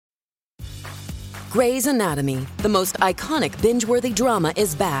Grey's Anatomy, the most iconic binge-worthy drama,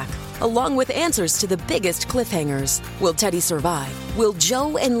 is back, along with answers to the biggest cliffhangers. Will Teddy survive? Will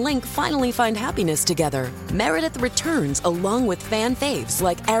Joe and Link finally find happiness together? Meredith returns along with fan faves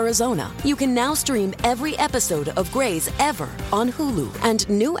like Arizona. You can now stream every episode of Grey's ever on Hulu, and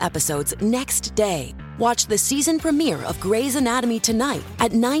new episodes next day. Watch the season premiere of Grey's Anatomy tonight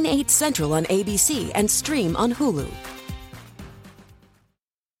at 9/8 Central on ABC and stream on Hulu.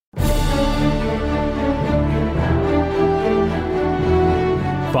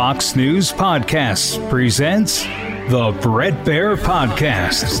 Fox News Podcasts presents The Bret Baier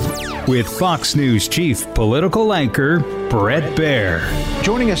Podcast with Fox News Chief Political Anchor Bret Baier.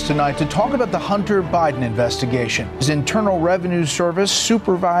 Joining us tonight to talk about the Hunter Biden investigation is Internal Revenue Service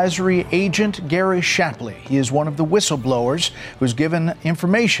Supervisory Agent Gary Shapley. He is one of the whistleblowers who's given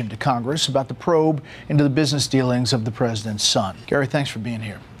information to Congress about the probe into the business dealings of the president's son. Gary, thanks for being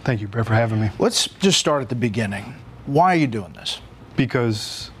here. Thank you, Bret, for having me. Let's just start at the beginning. Why are you doing this?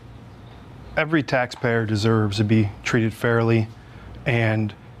 Because every taxpayer deserves to be treated fairly,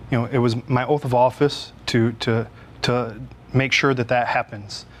 and it was my oath of office to make sure that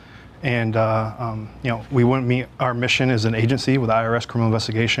happens. And we wouldn't meet our mission as an agency with IRS criminal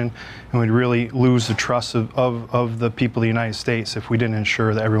investigation, and we'd really lose the trust of the people of the United States if we didn't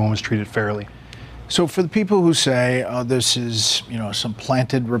ensure that everyone was treated fairly. So for the people who say this is, some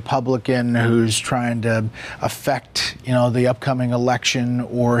planted Republican who's trying to affect, the upcoming election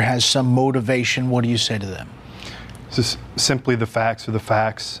or has some motivation, what do you say to them? Just simply the facts are the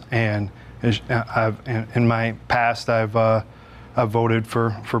facts, and in my past I've voted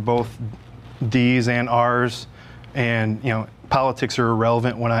for both D's and R's, and politics are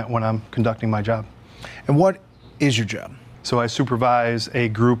irrelevant when I'm conducting my job. And what is your job? So I supervise a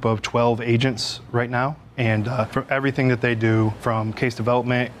group of 12 agents right now, and for everything that they do, from case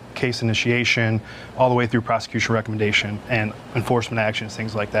development, case initiation, all the way through prosecution recommendation and enforcement actions,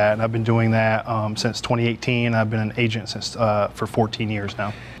 things like that. And I've been doing that since 2018. I've been an agent since for 14 years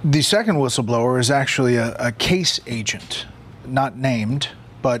now. The second whistleblower is actually a case agent, not named,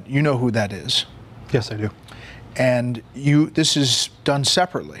 but you know who that is. Yes, I do. And this is done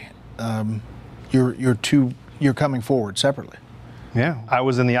separately. You're coming forward separately. Yeah, I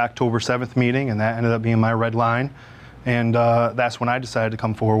was in the October 7th meeting, and that ended up being my red line. And that's when I decided to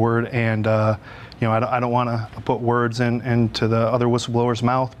come forward. And, I don't want to put words into the other whistleblower's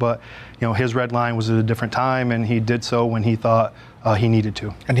mouth, but, his red line was at a different time, and he did so when he thought he needed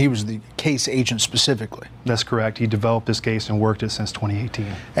to. And he was the case agent specifically? That's correct. He developed this case and worked it since 2018.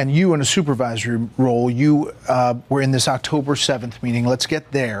 And you, in a supervisory role, you were in this October 7th meeting. Let's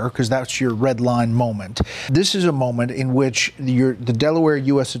get there, because that's your red line moment. This is a moment in which the Delaware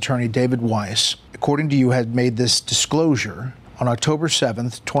U.S. Attorney David Weiss, according to you, had made this disclosure on October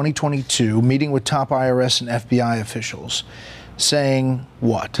 7th, 2022, meeting with top IRS and FBI officials, saying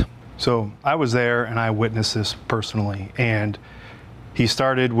what? So I was there and I witnessed this personally, and he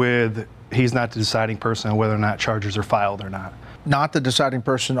started with, he's not the deciding person on whether or not charges are filed or not. Not the deciding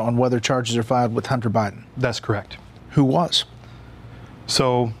person on whether charges are filed with Hunter Biden? That's correct. Who was?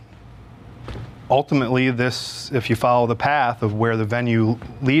 So ultimately this, if you follow the path of where the venue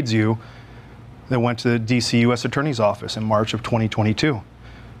leads you, they went to the D.C. U.S. Attorney's Office in March of 2022,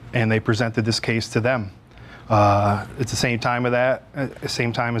 and they presented this case to them. At the same time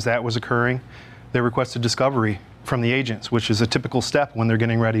as that was occurring, they requested discovery from the agents, which is a typical step when they're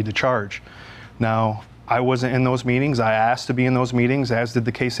getting ready to charge. Now, I wasn't in those meetings. I asked to be in those meetings, as did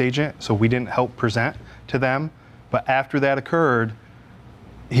the case agent, so we didn't help present to them. But after that occurred,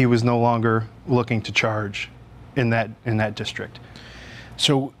 he was no longer looking to charge in that district.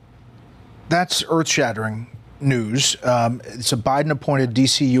 So that's earth-shattering news. It's a Biden-appointed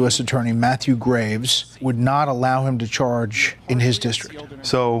D.C. U.S. Attorney, Matthew Graves, would not allow him to charge in his district.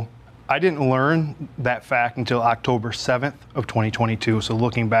 So I didn't learn that fact until October 7th of 2022, so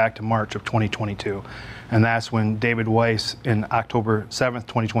looking back to March of 2022. And that's when David Weiss, in October 7th,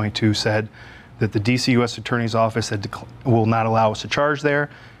 2022, said that the D.C. U.S. Attorney's Office will not allow us to charge there.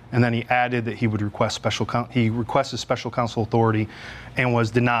 And then he added that he would request he requested special counsel authority and was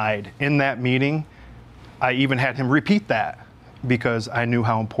denied. In that meeting, I even had him repeat that because I knew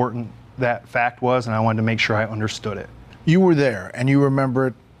how important that fact was, and I wanted to make sure I understood it. You were there, and you remember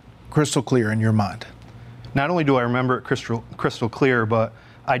it crystal clear in your mind. Not only do I remember it crystal clear, but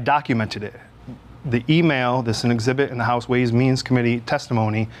I documented it. The email, this is an exhibit in the House Ways and Means Committee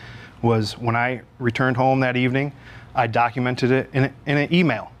testimony, was when I returned home that evening, I documented it in an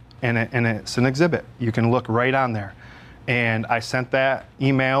email, and it's an exhibit. You can look right on there. And I sent that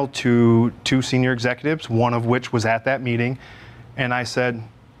email to two senior executives, one of which was at that meeting, and I said,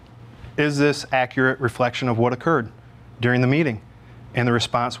 is this accurate reflection of what occurred during the meeting? And the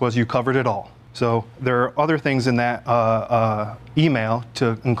response was, you covered it all. So there are other things in that email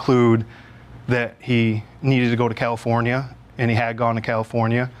to include that he needed to go to California, and he had gone to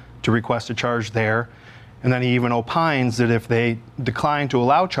California to request a charge there. And then he even opines that if they decline to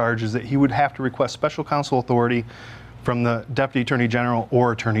allow charges, that he would have to request special counsel authority from the Deputy Attorney General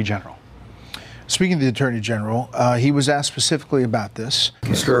or Attorney General. Speaking of the Attorney General, he was asked specifically about this.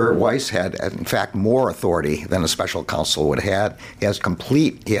 Mr. Weiss had, in fact, more authority than a special counsel would have. He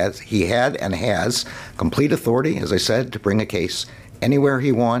had and has complete authority, as I said, to bring a case anywhere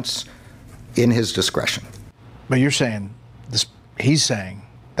he wants in his discretion. But you're saying, he's saying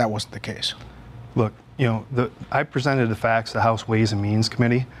that wasn't the case. Look, I presented the facts to the House Ways and Means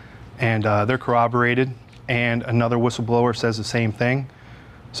Committee, and they're corroborated, and another whistleblower says the same thing.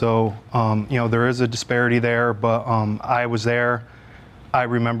 So, there is a disparity there, but I was there, I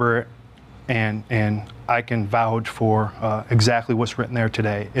remember it, and I can vouch for exactly what's written there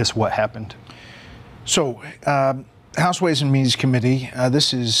today is what happened. So, House Ways and Means Committee,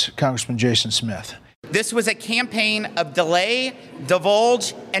 this is Congressman Jason Smith. This was a campaign of delay,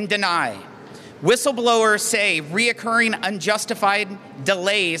 divulge, and deny. Whistleblowers say reoccurring unjustified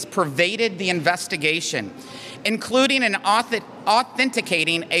delays pervaded the investigation, including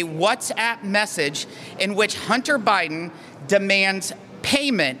authenticating a WhatsApp message in which Hunter Biden demands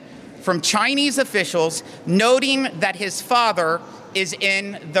payment from Chinese officials, noting that his father is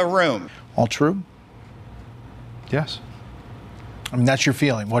in the room. All true? Yes. I mean, that's your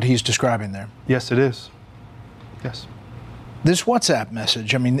feeling, what he's describing there. Yes, it is. Yes. This WhatsApp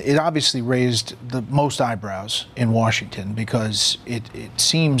message, I mean, it obviously raised the most eyebrows in Washington because it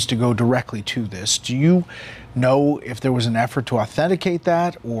seems to go directly to this. Do you know if there was an effort to authenticate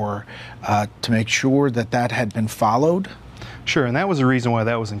that or to make sure that that had been followed? Sure, and that was the reason why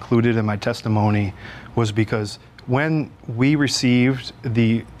that was included in my testimony, was because when we received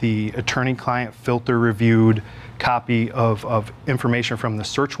the attorney-client filter-reviewed copy of information from the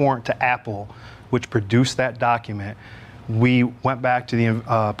search warrant to Apple, which produced that document, we went back to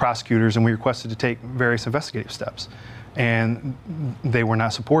the prosecutors and we requested to take various investigative steps, and they were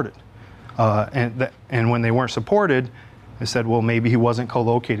not supported. And when they weren't supported, they said, well, maybe he wasn't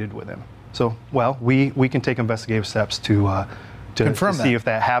co-located with him. So, well, we can take investigative steps to see if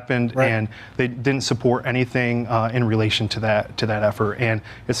that happened, right. And they didn't support anything in relation to that effort. And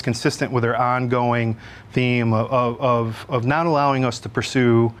it's consistent with their ongoing theme of not allowing us to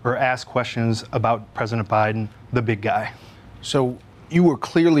pursue or ask questions about President Biden, the big guy. So you were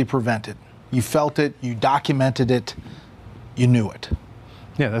clearly prevented. You felt it, you documented it, you knew it.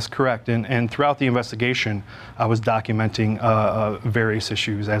 Yeah, that's correct. And throughout the investigation, I was documenting various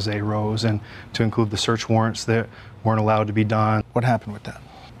issues as they arose, and to include the search warrants that weren't allowed to be done. What happened with that?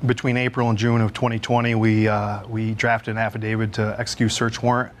 Between April and June of 2020, we drafted an affidavit to execute search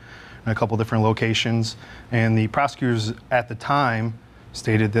warrant in a couple different locations, and the prosecutors at the time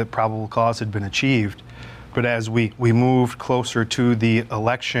stated that probable cause had been achieved. But as we moved closer to the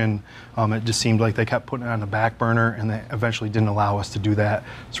election, it just seemed like they kept putting it on the back burner, and they eventually didn't allow us to do that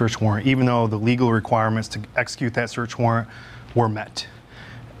search warrant, even though the legal requirements to execute that search warrant were met.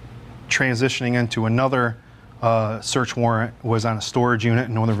 Transitioning into another search warrant was on a storage unit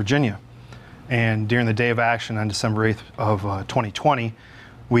in Northern Virginia. And during the day of action on December 8th of 2020,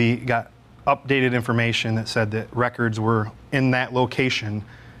 we got updated information that said that records were in that location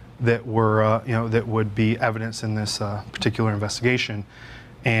that were, that would be evidence in this particular investigation.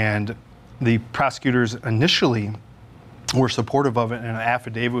 And the prosecutors initially were supportive of it, and an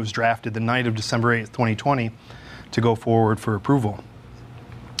affidavit was drafted the night of December 8th, 2020 to go forward for approval.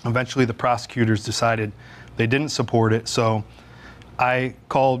 Eventually, the prosecutors decided they didn't support it, so I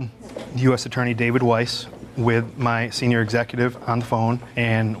called U.S. Attorney David Weiss with my senior executive on the phone,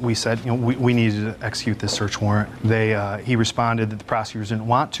 and we said, we needed to execute this search warrant. He responded that the prosecutors didn't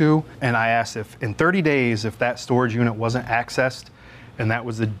want to, and I asked if in 30 days, if that storage unit wasn't accessed, and that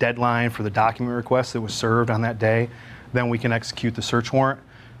was the deadline for the document request that was served on that day, then we can execute the search warrant,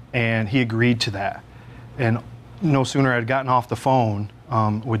 and he agreed to that. And no sooner had gotten off the phone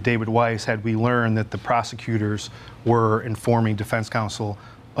with David Weiss had we learned that the prosecutors were informing defense counsel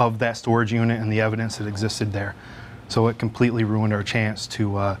of that storage unit and the evidence that existed there. So it completely ruined our chance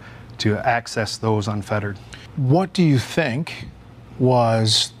to access those unfettered. What do you think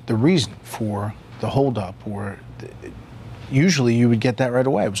was the reason for the holdup? Or usually you would get that right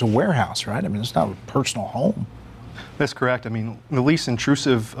away. It was a warehouse, right? I mean, it's not a personal home. That's correct. I mean, the least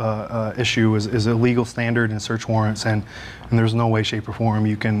intrusive issue is a legal standard in search warrants, and there's no way, shape, or form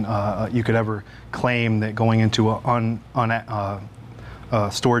you could ever claim that going into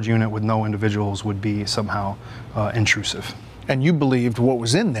storage unit with no individuals would be somehow intrusive. And you believed what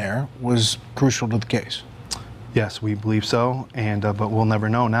was in there was crucial to the case? Yes, we believe so, and but we'll never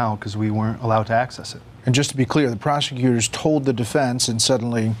know now because we weren't allowed to access it. And just to be clear, the prosecutors told the defense and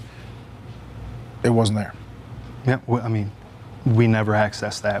suddenly it wasn't there. Yeah, I mean, we never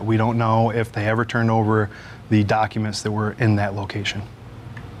accessed that. We don't know if they ever turned over the documents that were in that location.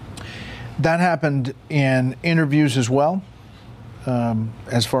 That happened in interviews as well,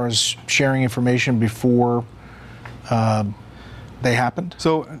 as far as sharing information before they happened?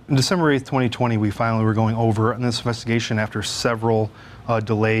 So December 8th, 2020, we finally were going over in this investigation after several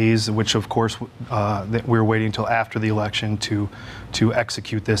delays, which of course that we were waiting until after the election to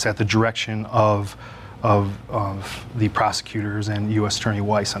execute this at the direction of the prosecutors and U.S. Attorney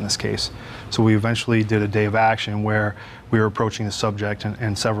Weiss on this case. So we eventually did a day of action where we were approaching the subject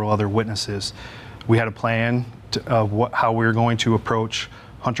and several other witnesses. We had a plan of how we were going to approach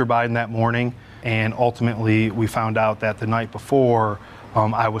Hunter Biden that morning, and ultimately we found out that the night before,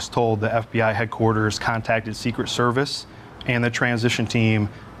 I was told the FBI headquarters contacted Secret Service and the transition team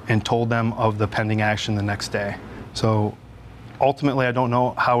and told them of the pending action the next day. So ultimately, I don't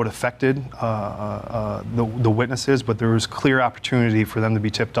know how it affected the witnesses, but there was clear opportunity for them to be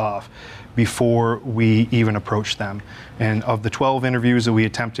tipped off before we even approached them. And of the 12 interviews that we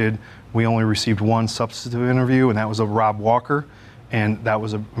attempted, we only received one substantive interview, and that was of Rob Walker. And that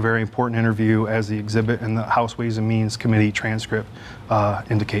was a very important interview, as the exhibit in the House Ways and Means Committee transcript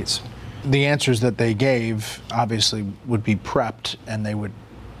indicates. The answers that they gave obviously would be prepped, and they would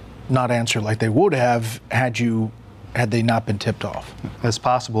not answer like they would have had they not been tipped off. That's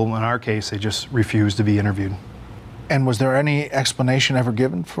possible. In our case, they just refused to be interviewed. And was there any explanation ever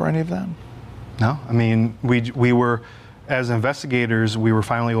given for any of that? No. I mean, we were, as investigators, we were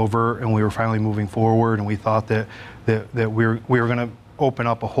finally over and we were finally moving forward, and we thought that we were going to open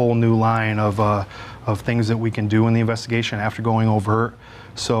up a whole new line of things that we can do in the investigation after going overt.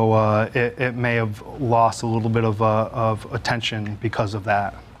 So it may have lost a little bit of attention because of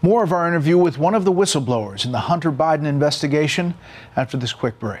that. More of our interview with one of the whistleblowers in the Hunter Biden investigation after this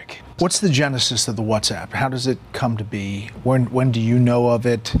quick break. What's the genesis of the WhatsApp? How does it come to be? When do you know of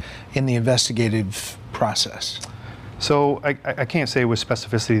it in the investigative process? So I can't say with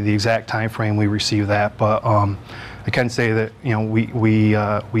specificity the exact time frame we received that, but I can say that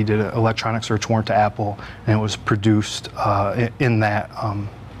we did an electronic search warrant to Apple, and it was produced in that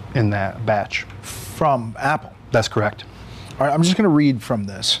batch. From Apple? That's correct. All right, I'm just going to read from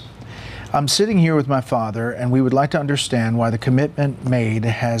this. I'm sitting here with my father, and we would like to understand why the commitment made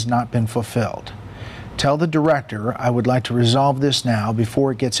has not been fulfilled. Tell the director I would like to resolve this now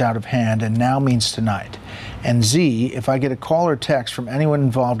before it gets out of hand, and now means tonight. And Z, if I get a call or text from anyone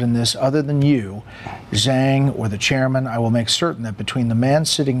involved in this other than you, Zhang or the chairman, I will make certain that between the man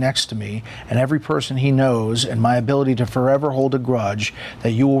sitting next to me and every person he knows and my ability to forever hold a grudge,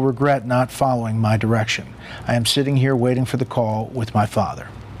 that you will regret not following my direction. I am sitting here waiting for the call with my father.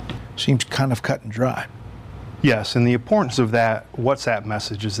 Seems kind of cut and dry. Yes, and the importance of that WhatsApp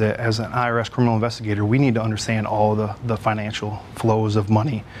message is that as an IRS criminal investigator, we need to understand all the financial flows of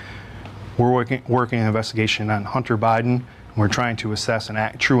money. We're working an investigation on Hunter Biden, and we're trying to assess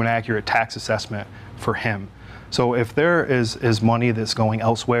a true and accurate tax assessment for him. So if there is money that's going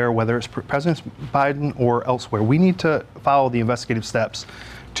elsewhere, whether it's President Biden or elsewhere, we need to follow the investigative steps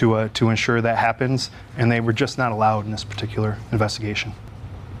to ensure that happens, and they were just not allowed in this particular investigation.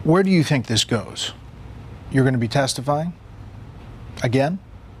 Where do you think this goes? You're going to be testifying again?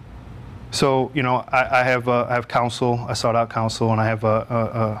 So, I have counsel. I sought out counsel, and I have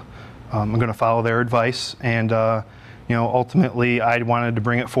I'm going to follow their advice. And ultimately, I wanted to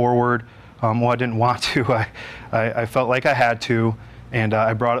bring it forward. Well, I didn't want to. I felt like I had to, and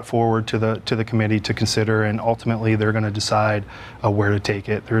I brought it forward to the committee to consider. And ultimately, they're going to decide where to take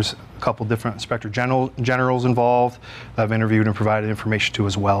it. There's a couple different inspector generals involved that I've interviewed and provided information to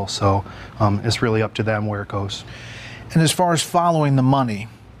as well. So it's really up to them where it goes. And as far as following the money,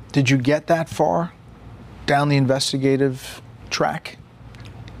 did you get that far down the investigative track?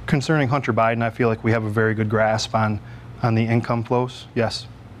 Concerning Hunter Biden, I feel like we have a very good grasp on the income flows. Yes.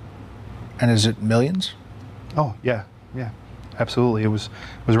 And is it millions? Oh, yeah, absolutely. It was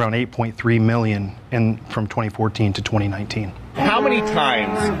around 8.3 million from 2014 to 2019. How many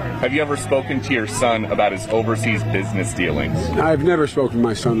times have you ever spoken to your son about his overseas business dealings? I've never spoken to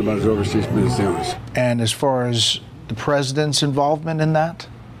my son about his overseas business dealings. And as far as the president's involvement in that?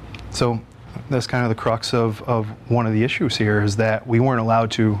 So that's kind of the crux of one of the issues here, is that we weren't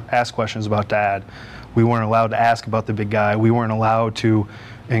allowed to ask questions about Dad. We weren't allowed to ask about the big guy. We weren't allowed to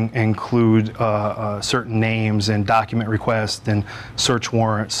include certain names and document requests and search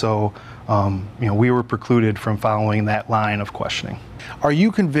warrants. So, we were precluded from following that line of questioning. Are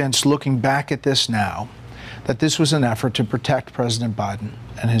you convinced, looking back at this now, that this was an effort to protect President Biden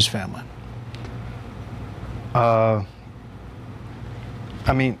and his family?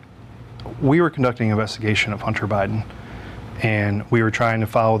 We were conducting an investigation of Hunter Biden, and we were trying to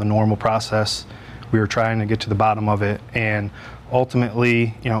follow the normal process. We were trying to get to the bottom of it, and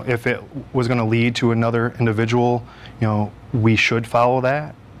ultimately, if it was going to lead to another individual, we should follow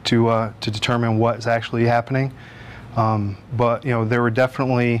that to determine what is actually happening. But there were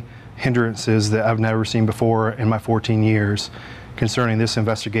definitely hindrances that I've never seen before in my 14 years concerning this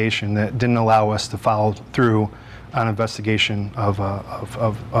investigation that didn't allow us to follow through on investigation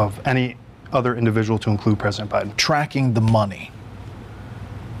of any other individual, to include President Biden. Tracking the money.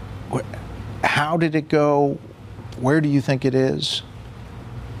 How did it go? Where do you think it is?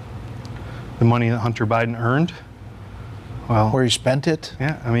 The money that Hunter Biden earned? Well, where he spent it?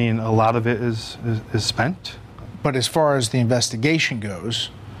 Yeah, a lot of it is spent. But as far as the investigation goes,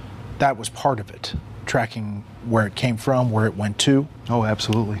 that was part of it. Tracking where it came from, where it went to. Oh,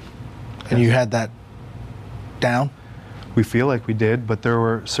 absolutely. And you had that down? We feel like we did, but there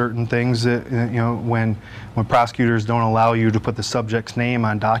were certain things that, when prosecutors don't allow you to put the subject's name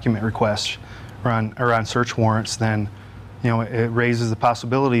on document requests or on search warrants, then, it raises the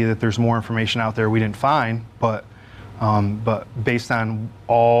possibility that there's more information out there we didn't find. But based on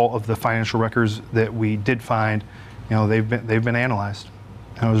all of the financial records that we did find, they've been analyzed.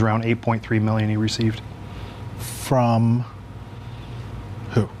 And it was around $8.3 million he received. From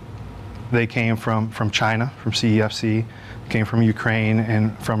who? They came from China, from CEFC, came from Ukraine,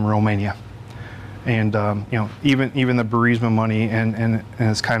 and from Romania. And even the Burisma money, and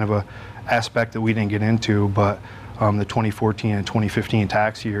it's kind of a aspect that we didn't get into, but the 2014 and 2015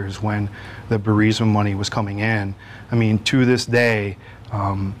 tax years when the Burisma money was coming in, to this day,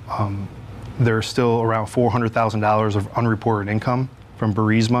 there's still around $400,000 of unreported income from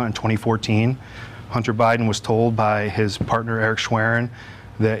Burisma in 2014. Hunter Biden was told by his partner Eric Schwerin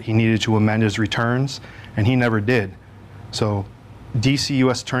that he needed to amend his returns, and he never did. So DC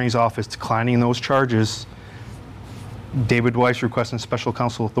U.S. Attorney's Office declining those charges, David Weiss requesting special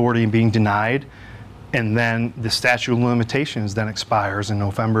counsel authority and being denied, and then the statute of limitations then expires in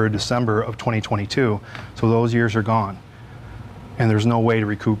November or December of 2022. So those years are gone, and there's no way to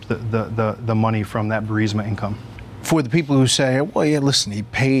recoup the money from that Burisma income. For the people who say, well, yeah, listen, he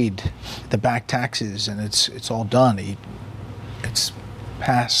paid the back taxes and it's all done. It's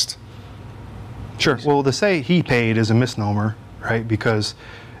passed. Sure. Well, to say he paid is a misnomer, right? Because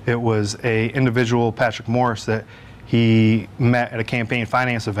it was a individual, Patrick Morris, that he met at a campaign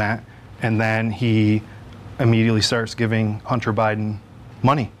finance event, and then he immediately starts giving Hunter Biden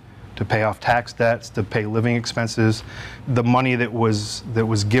money to pay off tax debts, to pay living expenses. The money that was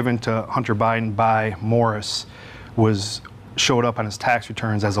given to Hunter Biden by Morris showed up on his tax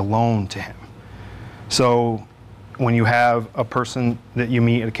returns as a loan to him. So when you have a person that you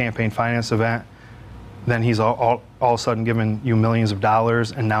meet at a campaign finance event, then he's all of a sudden giving you millions of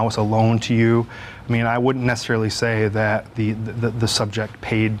dollars, and now it's a loan to you. I wouldn't necessarily say that the subject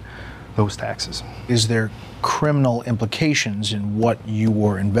paid those taxes. Is there criminal implications in what you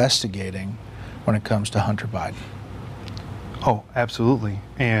were investigating when it comes to Hunter Biden? Oh, absolutely.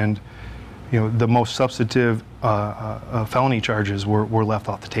 And the most substantive felony charges were left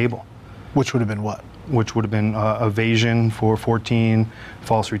off the table. Which would have been what? Which would have been evasion for 14,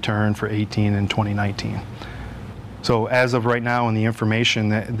 false return for 18 and 2019. So as of right now, in the information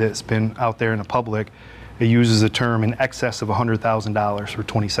that's been out there in the public, it uses a term in excess of $100,000 for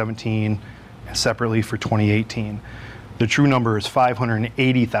 2017 and separately for 2018. The true number is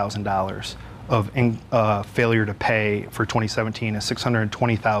 $580,000 of failure to pay for 2017 and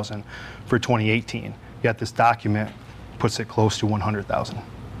 $620,000 for 2018. Yet this document puts it close to $100,000.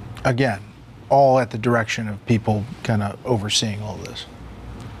 Again, all at the direction of people kind of overseeing all this.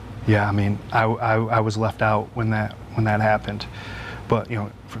 Yeah, I was left out when that happened. But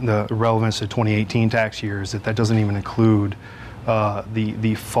the relevance of 2018 tax year is that doesn't even include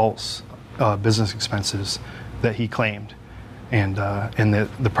the false business expenses that he claimed, and that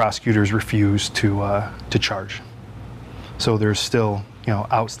the prosecutors refused to charge. So there's still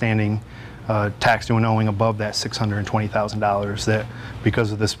outstanding tax due and owing above that $620,000 that,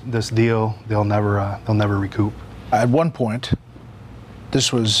 because of this deal, they'll never recoup. At one point,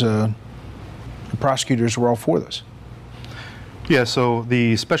 this was the prosecutors were all for this. Yeah, so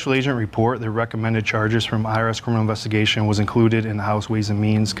the special agent report, the recommended charges from IRS criminal investigation was included in the House Ways and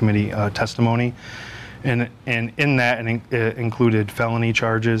Means Committee testimony. And in that, it included felony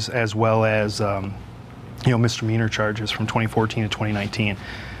charges as well as misdemeanor charges from 2014 to 2019.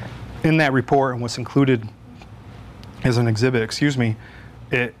 In that report, and what's included as an exhibit,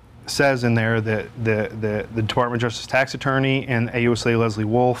 it says in there that the Department of Justice tax attorney and AUSA Leslie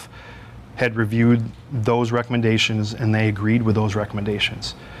Wolf had reviewed those recommendations and they agreed with those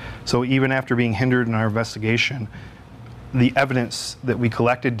recommendations. So even after being hindered in our investigation, the evidence that we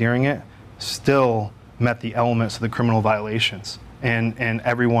collected during it still met the elements of the criminal violations, and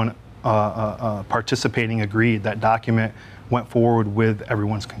everyone participating agreed. That document went forward with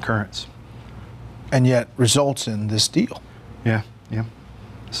everyone's concurrence. And yet results in this deal. Yeah.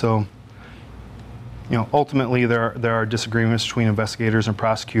 So, ultimately there are disagreements between investigators and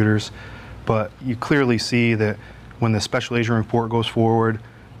prosecutors, but you clearly see that when the special agent report goes forward,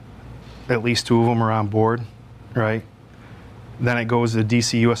 at least 2 of them are on board, right? Then it goes to the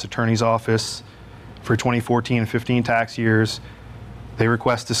DC U.S. Attorney's Office for 2014 and 15 tax years. They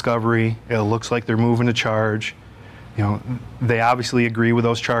request discovery. It looks like they're moving to charge. They obviously agree with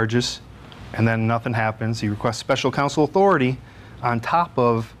those charges, and then nothing happens. He requests special counsel authority on top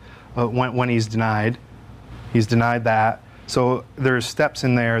of when he's denied. He's denied that. So there's steps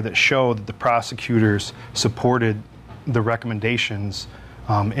in there that show that the prosecutors supported the recommendations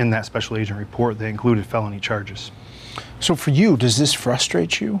in that special agent report. They included felony charges. So for you, does this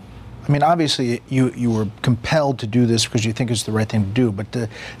frustrate you? I mean, obviously you were compelled to do this because you think it's the right thing to do, but the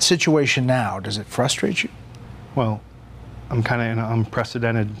situation now, does it frustrate you? Well, I'm kind of in an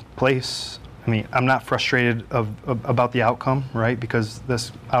unprecedented place. I mean, I'm not frustrated about the outcome, right? Because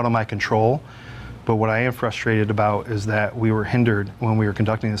that's out of my control. But what I am frustrated about is that we were hindered when we were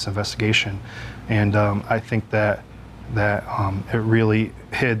conducting this investigation. And I think that it really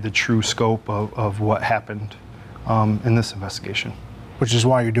hid the true scope of what happened in this investigation. Which is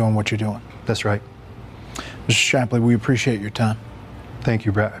why you're doing what you're doing. That's right. Mr. Shapley, we appreciate your time. Thank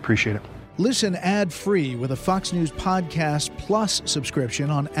you, Brett. I appreciate it. Listen ad-free with a Fox News Podcast Plus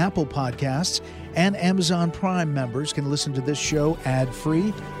subscription on Apple Podcasts, and Amazon Prime members can listen to this show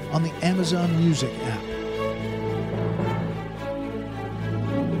ad-free on the Amazon Music app.